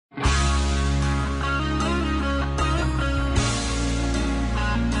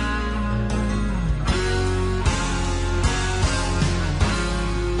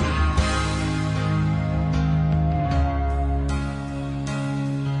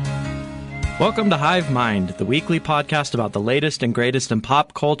Welcome to Hive Mind, the weekly podcast about the latest and greatest in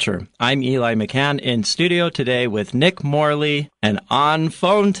pop culture. I'm Eli McCann, in studio today with Nick Morley, and on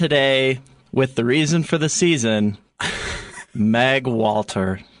phone today with the reason for the season, Meg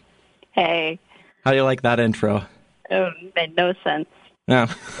Walter. Hey. How do you like that intro? It made no sense. No,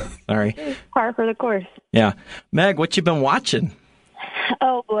 sorry. Par for the course. Yeah. Meg, what you been watching?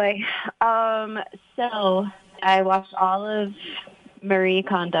 Oh, boy. So I watched all of Marie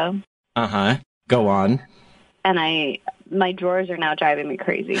Kondo. Uh-huh. Go on. And my drawers are now driving me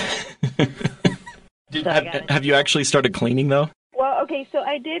crazy. Have you actually started cleaning, though? Well, okay, so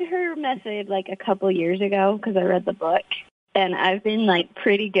I did her method like a couple years ago because I read the book. And I've been like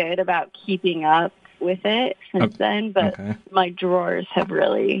pretty good about keeping up with it since then. But my drawers have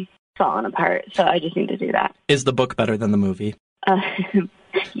really fallen apart. So I just need to do that. Is the book better than the movie?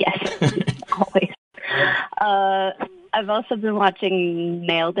 Yes, always. I've also been watching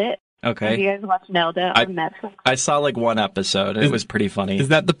Nailed It. Okay. Have you guys watched Nailed It on Netflix? I saw like one episode. It was pretty funny. Is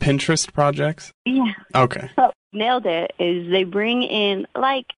that the Pinterest projects? Yeah. Okay. So Nailed It is they bring in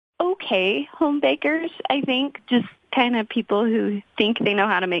like home bakers, I think, just kind of people who think they know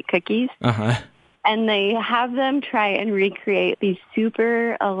how to make cookies. Uh-huh. And they have them try and recreate these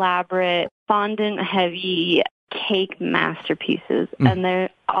super elaborate, fondant-heavy cake masterpieces. And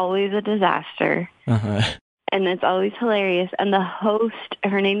they're always a disaster. Uh-huh. And it's always hilarious. And the host,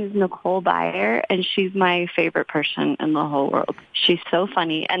 her name is Nicole Byer, and she's my favorite person in the whole world. She's so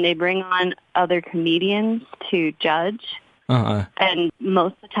funny. And they bring on other comedians to judge. Uh-huh. And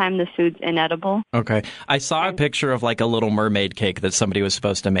most of the time, the food's inedible. Okay. I saw a picture of like a little mermaid cake that somebody was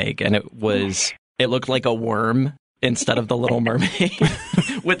supposed to make, and it looked like a worm instead of the Little Mermaid,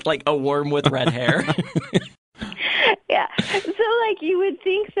 with like a worm with red hair. Yeah. So, like, you would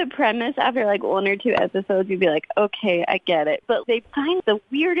think the premise after, like, one or two episodes, you'd be like, okay, I get it. But they find the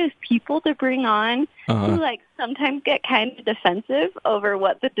weirdest people to bring on who, like, sometimes get kind of defensive over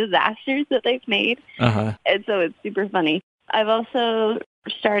what the disasters that they've made. Uh-huh. And so it's super funny. I've also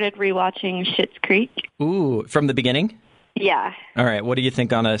started rewatching Schitt's Creek. Ooh, from the beginning? Yeah. All right. What do you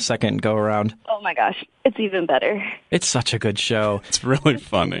think on a second go around? Oh, my gosh. It's even better. It's such a good show. It's really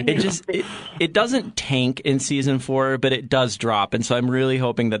funny. It doesn't tank in season 4, but it does drop. And so I'm really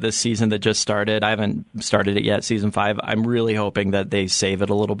hoping that this season that just started, I haven't started it yet, season 5, I'm really hoping that they save it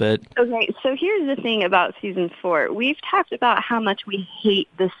a little bit. Okay, so here's the thing about season 4. We've talked about how much we hate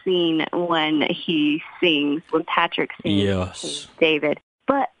the scene when Patrick sings Yes. David.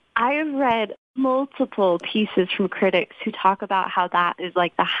 But I have read multiple pieces from critics who talk about how that is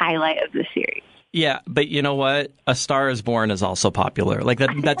like the highlight of the series. Yeah, but you know what? A Star is Born is also popular. Like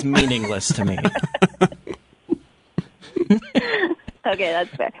that's meaningless to me. Okay, that's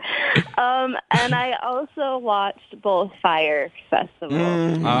fair. And I also watched both Fyre Festival.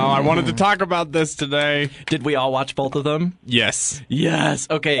 Oh, I wanted to talk about this today. Did we all watch both of them? Yes. Yes.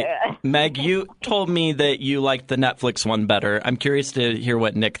 Okay. Meg, you told me that you liked the Netflix one better. I'm curious to hear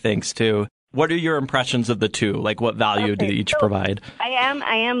what Nick thinks, too. What are your impressions of the two? Like, what value do they each provide? I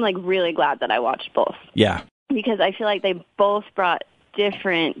am like really glad that I watched both. Yeah. Because I feel like they both brought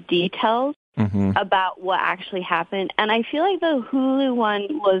different details about what actually happened. And I feel like the Hulu one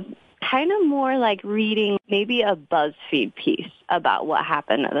was kind of more like reading maybe a BuzzFeed piece about what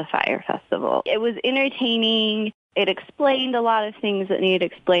happened at the Fyre Festival. It was entertaining. It explained a lot of things that needed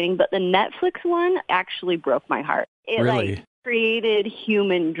explaining. But the Netflix one actually broke my heart. It really? Created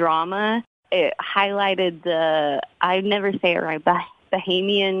human drama. It highlighted I'd never say it right,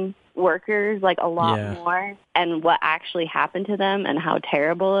 Bahamian workers like a lot more, and what actually happened to them and how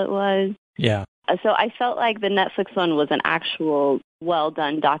terrible it was. Yeah. So I felt like the Netflix one was an actual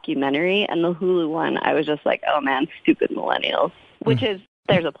well-done documentary, and the Hulu one, I was just like, oh man, stupid millennials, which is,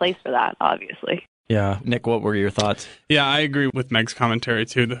 there's a place for that, obviously. Yeah. Nick, what were your thoughts? Yeah, I agree with Meg's commentary,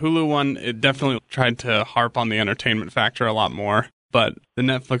 too. The Hulu one, it definitely tried to harp on the entertainment factor a lot more. But the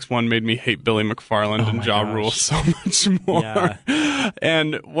Netflix one made me hate Billy McFarland and Ja Rule so much more. Yeah.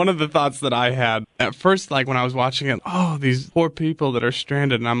 And one of the thoughts that I had at first, like when I was watching it, these poor people that are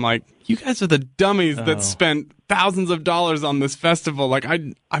stranded. And I'm like, you guys are the dummies that spent thousands of dollars on this festival. Like,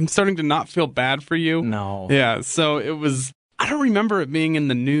 I'm starting to not feel bad for you. No. Yeah, so it was, I don't remember it being in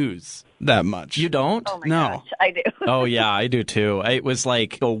the news that much. You don't? Oh my gosh, I do. Oh yeah, I do too. It was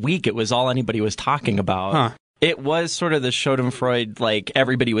like a week. It was all anybody was talking about. Huh. It was sort of the Schadenfreude, like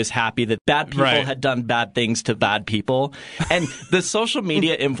everybody was happy that bad people had done bad things to bad people. And the social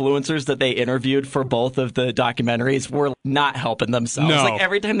media influencers that they interviewed for both of the documentaries were not helping themselves. No. Like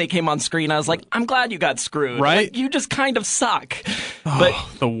every time they came on screen, I was like, I'm glad you got screwed. Right? Like, you just kind of suck. But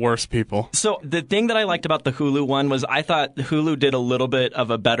the worst people. So the thing that I liked about the Hulu one was I thought Hulu did a little bit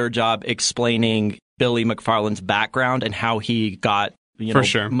of a better job explaining Billy McFarland's background and how he got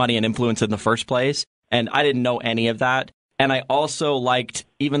money and influence in the first place. And I didn't know any of that. And I also liked,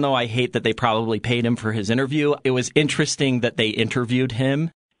 even though I hate that they probably paid him for his interview, it was interesting that they interviewed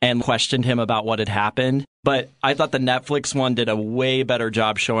him and questioned him about what had happened. But I thought the Netflix one did a way better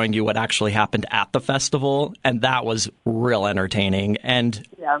job showing you what actually happened at the festival. And that was real entertaining and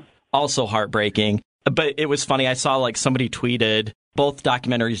also heartbreaking. But it was funny. I saw like somebody tweeted both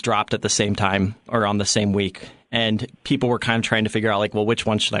documentaries dropped at the same time or on the same week. And people were kind of trying to figure out like, well, which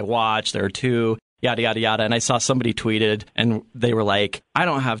one should I watch? There are two. Yada, yada, yada. And I saw somebody tweeted and they were like, I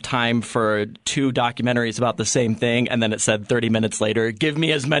don't have time for 2 documentaries about the same thing. And then it said 30 minutes later, give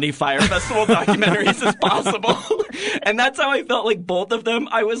me as many Fyre Festival documentaries as possible. And that's how I felt like both of them.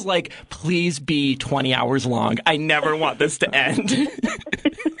 I was like, please be 20 hours long. I never want this to end.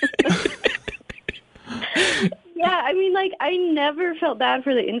 Yeah, I mean, like, I never felt bad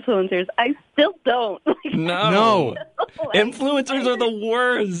for the influencers. I still don't. No. Influencers are the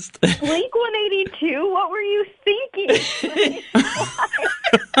worst. Blink 182? What were you thinking?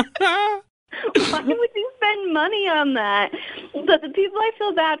 Why would you spend money on that? But the people I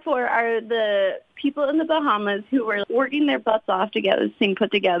feel bad for are the people in the Bahamas who were working their butts off to get this thing put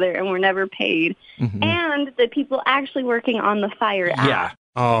together and were never paid. Mm-hmm. And the people actually working on the Fyre app. Yeah.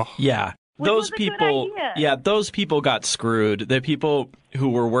 Oh. Yeah. Those people got screwed. The people who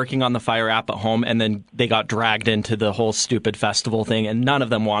were working on the Fyre app at home, and then they got dragged into the whole stupid festival thing, and none of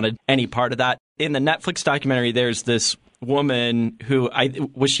them wanted any part of that. In the Netflix documentary, there's this woman who,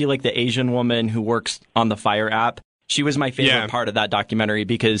 was she like the Asian woman who works on the Fyre app? She was my favorite part of that documentary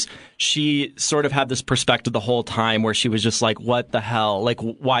because she sort of had this perspective the whole time where she was just like, what the hell? Like,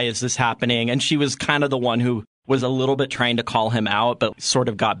 why is this happening? And she was kind of the one who was a little bit trying to call him out, but sort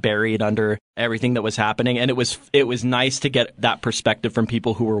of got buried under everything that was happening. And it was nice to get that perspective from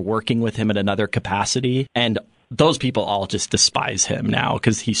people who were working with him in another capacity. And those people all just despise him now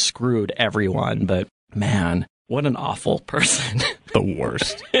because he screwed everyone. But man, what an awful person. The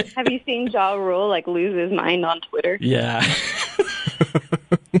worst. Have you seen Ja Rule lose his mind on Twitter? Yeah.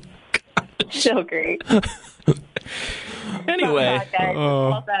 So great. Anyway.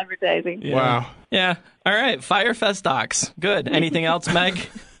 False advertising. Yeah. Wow. Yeah. All right. Fyre Fest docs. Good. Anything else, Meg?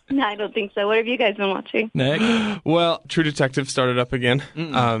 No, I don't think so. What have you guys been watching? Nick? Well, True Detective started up again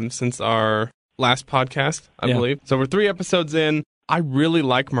since our last podcast, I believe. So we're 3 episodes in. I really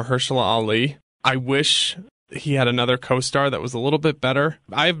like Mahershala Ali. I wish he had another co-star that was a little bit better.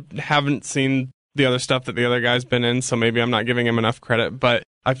 I haven't seen the other stuff that the other guy's been in, so maybe I'm not giving him enough credit. But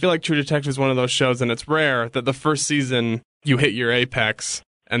I feel like True Detective is one of those shows, and it's rare that the first season you hit your apex,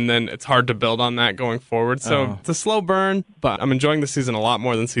 and then it's hard to build on that going forward. So It's a slow burn, but I'm enjoying the season a lot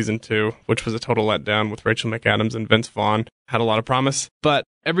more than season 2, which was a total letdown with Rachel McAdams and Vince Vaughn. Had a lot of promise. But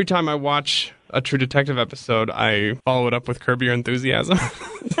every time I watch a True Detective episode, I follow it up with Curb Your Enthusiasm.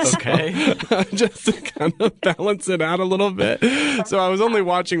 Okay. Just to kind of balance it out a little bit. So I was only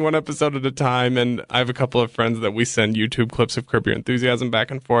watching 1 episode at a time, and I have a couple of friends that we send YouTube clips of Curb Your Enthusiasm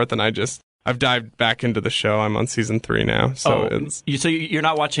back and forth, and I've dived back into the show. I'm on season 3 now. So so you're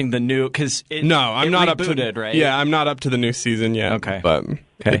not watching the new, because I'm not rebooted, up to, right? Yeah, I'm not up to the new season yet. Okay. But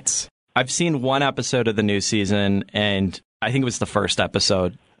I've seen 1 episode of the new season, and I think it was the first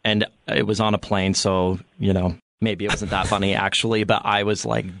episode, and it was on a plane, so, maybe it wasn't that funny actually, but I was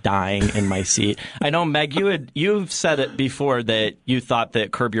dying in my seat. I know, Meg, you've said it before that you thought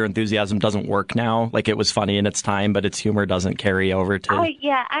that Curb Your Enthusiasm doesn't work now. It was funny in its time, but its humor doesn't carry over to...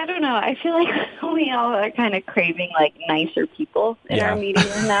 I don't know. I feel like we all are kind of craving nicer people in our media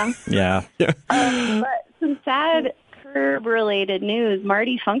now. Yeah. But some sad Curb-related news,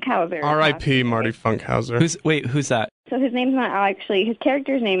 Marty Funkhauser. R.I.P. Marty Funkhauser. Who's that? So his name's not actually, his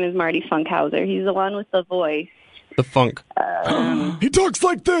character's name is Marty Funkhauser. He's the one with the voice. The funk. He talks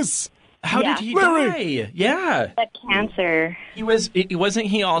like this. How did he die? Yeah. Cancer. Wasn't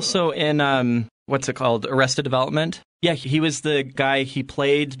he also in, what's it called? Arrested Development? Yeah, he was the guy, he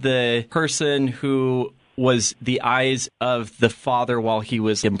played the person who was the eyes of the father while he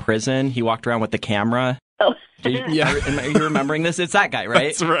was in prison. He walked around with the camera. Oh. Are you remembering this? It's that guy,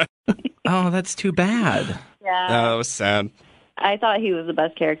 right? That's right. Oh, that's too bad. Yeah. That was sad. I thought he was the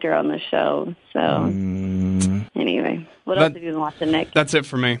best character on the show. So, anyway, what else have you been watching, Nick? That's it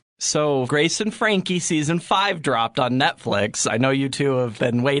for me. So Grace and Frankie season 5 dropped on Netflix. I know you two have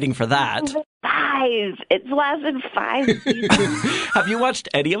been waiting for that. 5. It's lasted 5 seasons. Have you watched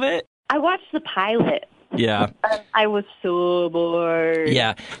any of it? I watched the pilot. Yeah. I was so bored.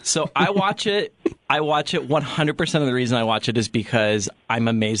 Yeah. So I watch it. 100% of the reason I watch it is because I'm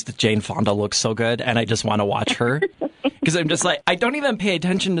amazed that Jane Fonda looks so good and I just want to watch her. Because I'm just like, I don't even pay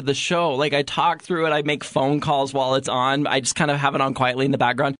attention to the show. Like, I talk through it. I make phone calls while it's on. I just kind of have it on quietly in the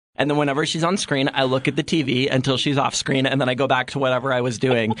background. And then whenever she's on screen, I look at the TV until she's off screen, and then I go back to whatever I was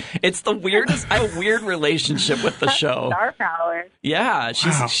doing. It's the weirdest. I have a weird relationship with the show. Star power. Yeah,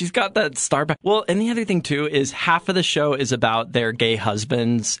 she's got that star power. Well, and the other thing, too, is half of the show is about their gay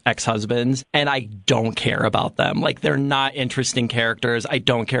husbands, ex-husbands, and I don't care about them. Like, they're not interesting characters. I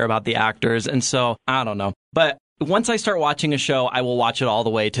don't care about the actors, and so, I don't know. But once I start watching a show, I will watch it all the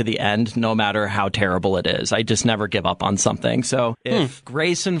way to the end, no matter how terrible it is. I just never give up on something. So if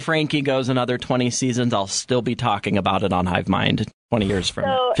Grace and Frankie goes another 20 seasons, I'll still be talking about it on Hive Mind 20 years from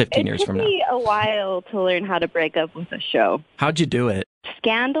now, 15 years from now. It took me a while to learn how to break up with a show. How'd you do it?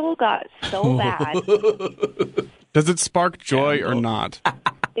 Scandal got so bad. Does it spark joy or not?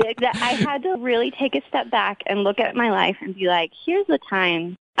 I had to really take a step back and look at my life and be like, here's the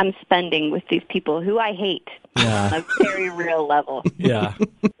time I'm spending with these people who I hate on a very real level. Yeah.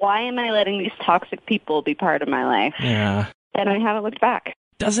 Why am I letting these toxic people be part of my life? Yeah. And I haven't looked back.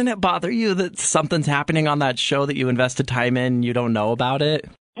 Doesn't it bother you that something's happening on that show that you invested time in, you don't know about it?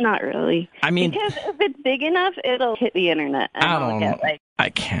 Not really. I mean, because if it's big enough, it'll hit the internet. And I don't know. I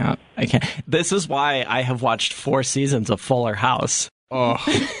can't. This is why I have watched 4 seasons of Fuller House. Oh,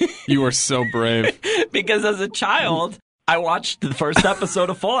 you are so brave. Because as a child, I watched the first episode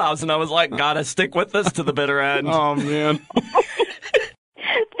of Full House and I was like, gotta stick with this to the bitter end. Oh, man.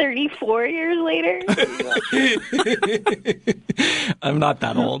 34 years later? I'm not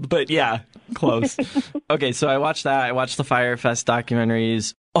that old, but yeah, close. Okay, so I watched that. I watched the Fyre Fest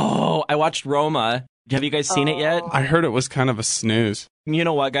documentaries. Oh, I watched Roma. Have you guys seen it yet? I heard it was kind of a snooze. You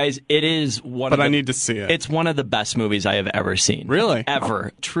know what, guys? It is one of the... But I need to see it. It's one of the best movies I have ever seen. Really?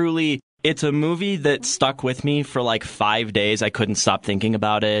 Ever. Truly. It's a movie that stuck with me for like 5 days. I couldn't stop thinking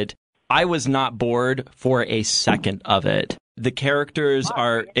about it. I was not bored for a second of it. The characters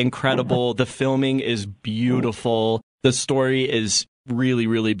are incredible. The filming is beautiful. The story is really,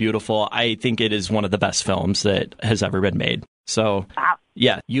 really beautiful. I think it is one of the best films that has ever been made. So,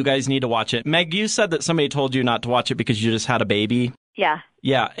 yeah, you guys need to watch it. Meg, you said that somebody told you not to watch it because you just had a baby. Yeah.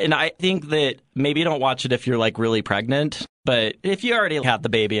 Yeah, and I think that maybe don't watch it if you're like really pregnant, but if you already had the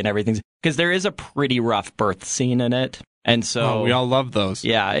baby and everything, because there is a pretty rough birth scene in it. And so we all love those.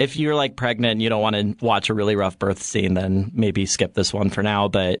 Yeah, if you're like pregnant and you don't want to watch a really rough birth scene, then maybe skip this one for now.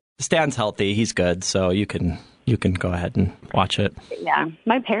 But Stan's healthy, he's good, so you can go ahead and watch it. Yeah,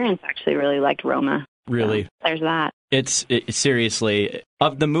 my parents actually really liked Roma. Really? So there's that. It's seriously,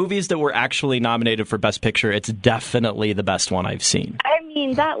 of the movies that were actually nominated for Best Picture, it's definitely the best one I've seen. I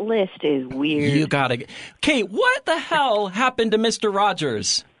mean, that list is weird. You gotta... Kate, what the hell happened to Mr.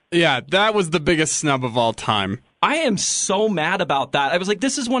 Rogers? Yeah, that was the biggest snub of all time. I am so mad about that. I was like,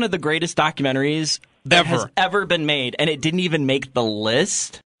 this is one of the greatest documentaries that has ever been made, and it didn't even make the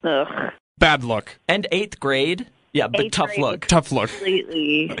list. Ugh. Bad look. And 8th grade. Yeah, but tough look. Tough look.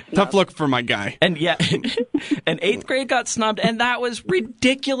 Completely. Tough look for my guy. And yeah, and 8th grade got snubbed, and that was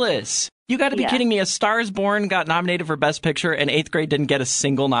ridiculous. You got to be kidding me. A Star is Born got nominated for Best Picture, and 8th grade didn't get a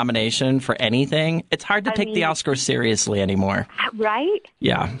single nomination for anything. It's hard to take the Oscars seriously anymore. Right?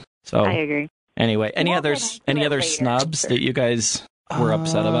 Yeah. So I agree. Anyway, any other snubs that you guys were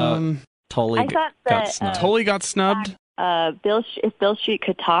upset about? Tully got snubbed. Tully got snubbed? If Bill Street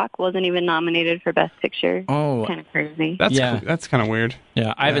Could Talk wasn't even nominated for Best Picture. Oh, kind of crazy. That's kind of weird.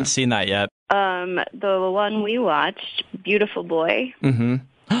 Yeah, I haven't seen that yet. The one we watched, Beautiful Boy. Mm-hmm.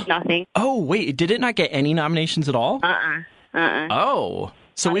 Nothing. Oh, wait, did it not get any nominations at all? Oh,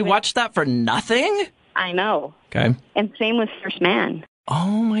 so we watched that for nothing? I know. Okay. And same with First Man.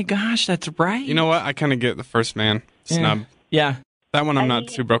 Oh my gosh, that's right. You know what? I kind of get the First Man snub. Yeah. That one I'm not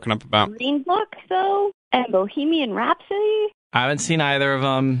too broken up about. Green Book, though, and Bohemian Rhapsody. I haven't seen either of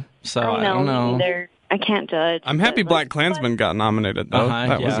them, so I don't know. Either. I can't judge. I'm happy Black Klansman got nominated, though.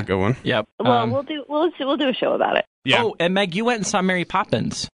 That was a good one. Yep. Well, we'll do a show about it. Yeah. Oh, and Meg, you went and saw Mary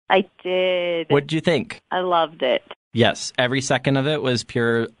Poppins. I did. What did you think? I loved it. Yes, every second of it was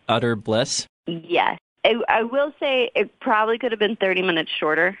pure, utter bliss. Yes. I will say it probably could have been 30 minutes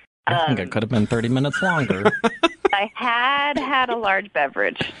shorter. I think it could have been 30 minutes longer. I had a large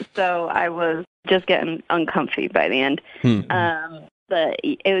beverage, so I was just getting uncomfy by the end. But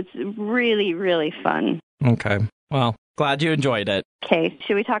it was really, really fun. Okay. Well, glad you enjoyed it. Okay,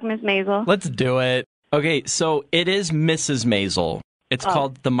 should we talk Miss Maisel? Let's do it. Okay, so it is Mrs. Maisel. It's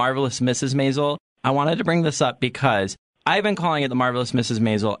called The Marvelous Mrs. Maisel. I wanted to bring this up because I've been calling it The Marvelous Mrs.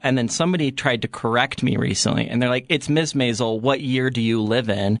 Maisel, and then somebody tried to correct me recently, and they're like, it's Miss Maisel, what year do you live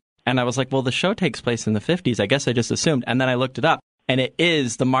in? And I was like, well, the show takes place in the 50s. I guess I just assumed. And then I looked it up, and it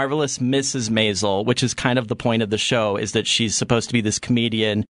is The Marvelous Mrs. Maisel, which is kind of the point of the show, is that she's supposed to be this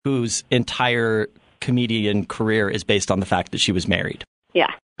comedian whose entire comedian career is based on the fact that she was married.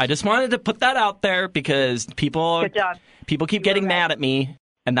 Yeah. I just wanted to put that out there because people keep getting mad at me,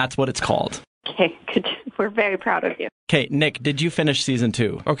 and that's what it's called. Okay, good. We're very proud of you. Okay, Nick, did you finish season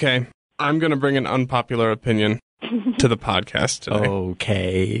 2? Okay, I'm going to bring an unpopular opinion to the podcast today.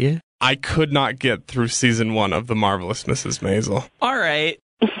 Okay. I could not get through season 1 of The Marvelous Mrs. Maisel. All right.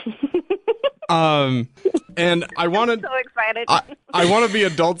 And I wanted. So excited. I want to be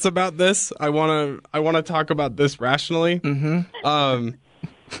adults about this. I want to talk about this rationally. Mm-hmm.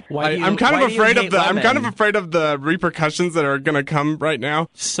 I'm kind of afraid of the repercussions that are going to come right now.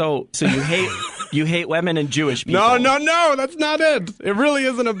 So you hate women and Jewish people. No, that's not it. It really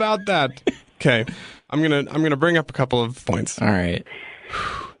isn't about that. Okay. I'm going to bring up a couple of points. All right.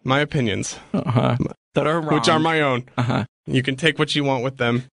 My opinions. That are wrong. Which are my own. Uh-huh. You can take what you want with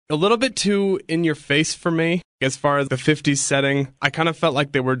them. A little bit too in your face for me as far as the 50s setting. I kind of felt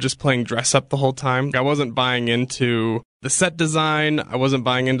like they were just playing dress up the whole time. I wasn't buying into the set design. I wasn't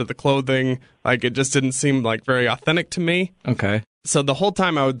buying into the clothing. Like, it just didn't seem like very authentic to me. Okay. So the whole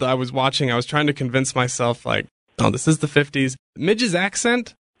time I was watching, I was trying to convince myself, like, oh, this is the 50s. Midge's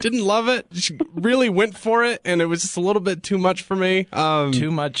accent, didn't love it. She really went for it, and it was just a little bit too much for me.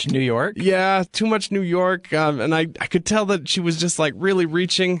 Too much New York? Yeah, too much New York. And I could tell that she was just, like, really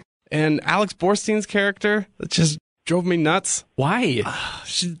reaching. And Alex Borstein's character, it just drove me nuts. Why?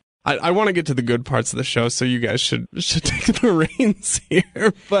 I want to get to the good parts of the show, so you guys should take the reins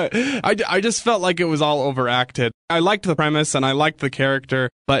here. But I just felt like it was all overacted. I liked the premise, and I liked the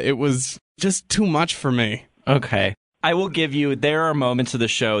character, but it was just too much for me. Okay. I will give you, there are moments of the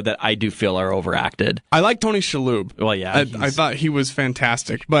show that I do feel are overacted. I like Tony Shalhoub. Well, yeah. I thought he was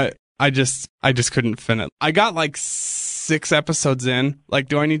fantastic, but I just couldn't finish. I got like 6 episodes in. Like,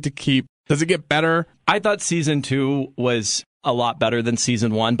 do I need to keep, does it get better? I thought season 2 was a lot better than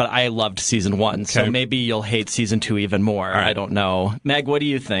season 1, but I loved season 1. So maybe you'll hate season 2 even more. Right. I don't know. Meg, what do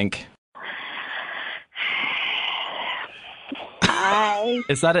you think?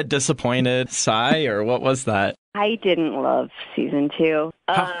 Is that a disappointed sigh, or what was that? I didn't love season 2.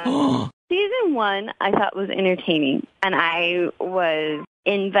 Season 1 I thought was entertaining, and I was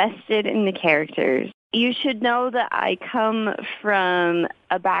invested in the characters. You should know that I come from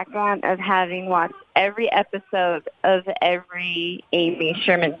a background of having watched every episode of every Amy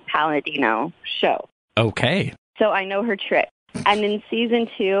Sherman-Palladino show. Okay. So I know her tricks. And in season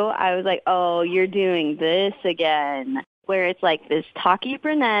 2, I was like, oh, you're doing this again, where it's like this talky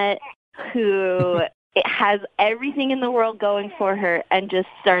brunette who it has everything in the world going for her and just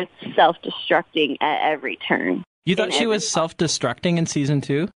starts self-destructing at every turn. You thought she was self-destructing in season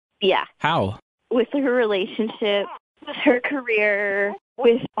 2? Yeah. How? With her relationship, with her career,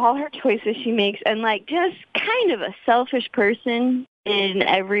 with all her choices she makes, and like just kind of a selfish person in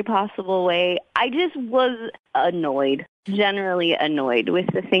every possible way. I just was annoyed, generally annoyed with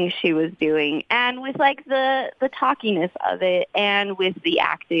the things she was doing, and with like the talkiness of it, and with the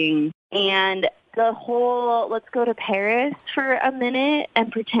acting, and the whole let's go to Paris for a minute and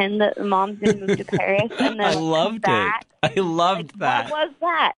pretend that the mom's going to move to Paris. And then I loved it. I loved that. What was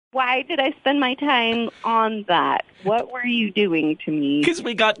that? Why did I spend my time on that? What were you doing to me? Because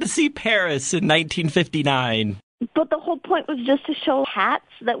we got to see Paris in 1959. But the whole point was just to show hats,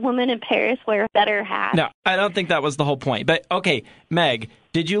 that women in Paris wear better hats. No, I don't think that was the whole point. But, okay, Meg,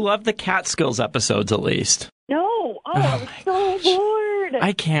 did you love the Catskills episodes at least? No. I was so bored.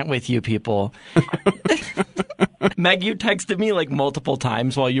 I can't with you people. Meg, you texted me like multiple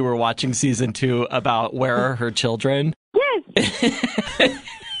times while you were watching season 2 about where are her children. Yes.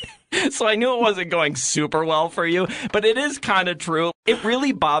 So I knew it wasn't going super well for you, but it is kind of true. It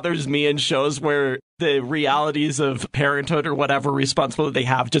really bothers me in shows where the realities of parenthood or whatever responsibility they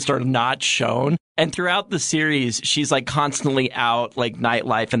have just are not shown. And throughout the series, she's like constantly out, like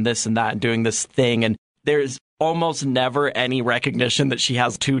nightlife and this and that and doing this thing. And there's almost never any recognition that she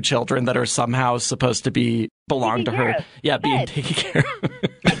has 2 children that are somehow supposed to belong to her. Yeah, being taken care of.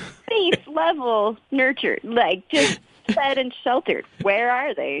 Base level nurtured, like just fed and sheltered. Where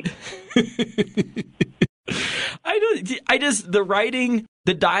are they? The writing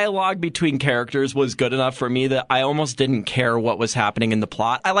the dialogue between characters was good enough for me that I almost didn't care what was happening in the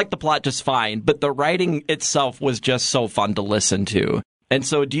plot. I liked the plot just fine, but the writing itself was just so fun to listen to. And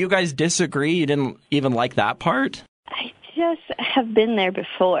so do you guys disagree? You didn't even like that part? I just have been there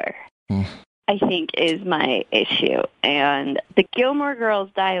before, I think is my issue. And the Gilmore Girls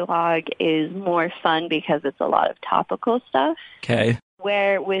dialogue is more fun because it's a lot of topical stuff. Okay.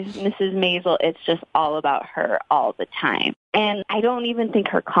 Where with Mrs. Maisel, it's just all about her all the time. And I don't even think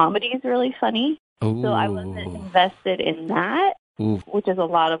her comedy is really funny. Ooh. So I wasn't invested in that, which is a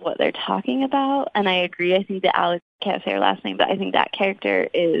lot of what they're talking about. And I agree. I think that Alex, can't say her last name, but I think that character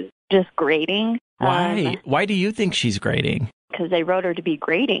is just grating. Why? Why do you think she's grating? Because they wrote her to be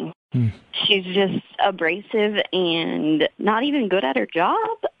grating. She's just abrasive and not even good at her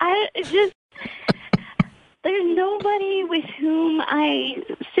job. There's nobody with whom I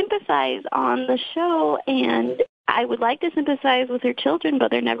sympathize on the show, and I would like to sympathize with her children,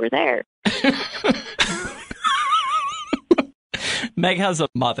 but they're never there. Meg has a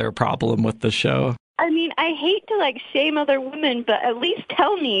mother problem with the show. I mean, I hate to, shame other women, but at least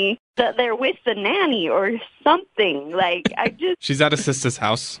tell me that they're with the nanny or something. She's at a sister's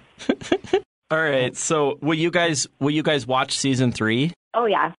house. All right, so will you guys watch season 3? Oh,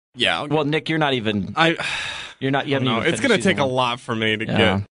 yeah. Yeah. Well, Nick, you're not even... You're not. You haven't even it's going to take a lot for me to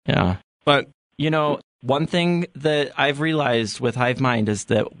get. Yeah. But one thing that I've realized with Hive Mind is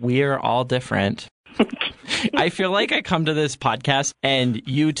that we are all different. I feel like I come to this podcast and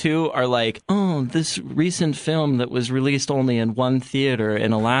you two are like, oh, this recent film that was released only in one theater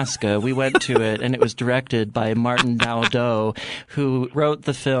in Alaska, we went to it and it was directed by Martin Dowdo, who wrote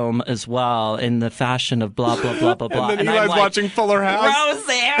the film as well in the fashion of blah, blah, blah, blah, blah. And then Eli's watching Fuller House.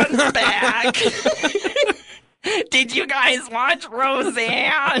 Roseanne's back. Did you guys watch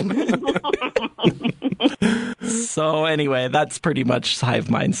Roseanne? So anyway, that's pretty much Hive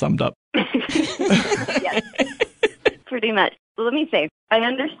Mind summed up. Yes, pretty much. Let me say, I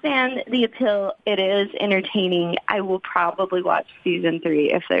understand the appeal. It is entertaining. I will probably watch season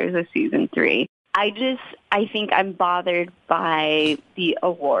 3 if there's a season 3. I think I'm bothered by the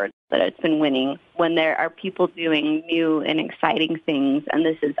awards that it's been winning when there are people doing new and exciting things, and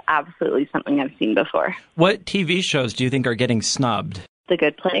this is absolutely something I've seen before. What TV shows do you think are getting snubbed? The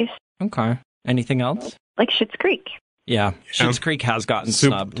Good Place. Okay. Anything else? Like Schitt's Creek. Yeah. Schitt's Creek has gotten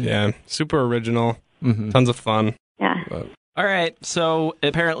snubbed. Yeah. Super original. Mm-hmm. Tons of fun. Yeah. All right. So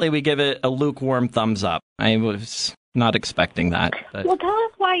apparently we give it a lukewarm thumbs up. I was not expecting that. But... Well, tell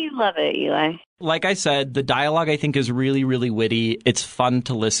us why you love it, Eli. Like I said, the dialogue I think is really, really witty. It's fun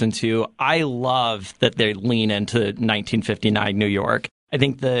to listen to. I love that they lean into 1959 New York. I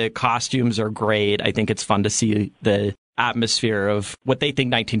think the costumes are great. I think it's fun to see the atmosphere of what they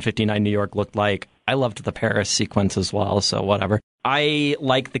think 1959 New York looked like. I loved the Paris sequence as well, so whatever. I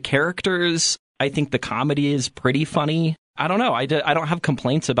like the characters. I think the comedy is pretty funny. I don't know. I don't have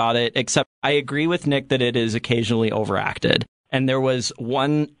complaints about it, except I agree with Nick that it is occasionally overacted. And there was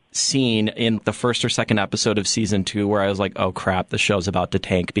one scene in the first or second episode of season 2 where I was like, oh crap, the show's about to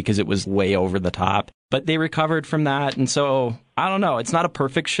tank because it was way over the top. But they recovered from that. And so, I don't know. It's not a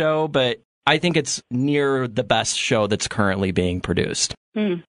perfect show, but I think it's near the best show that's currently being produced.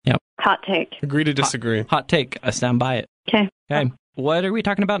 Yep. Hot take. Agree to disagree. Hot take. I stand by it. Okay. What are we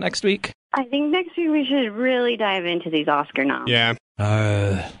talking about next week? I think next week we should really dive into these Oscar noms. Yeah. All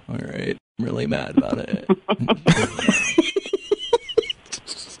right. I'm really mad about it.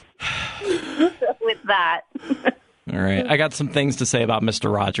 With that. All right. I got some things to say about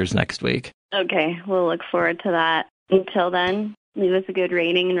Mr. Rogers next week. Okay. We'll look forward to that. Until then, leave us a good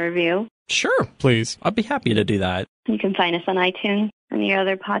rating and review. Sure. Please. I'd be happy to do that. You can find us on iTunes and your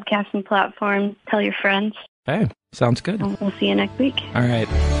other podcasting platforms. Tell your friends. Hey, sounds good. And we'll see you next week. All right.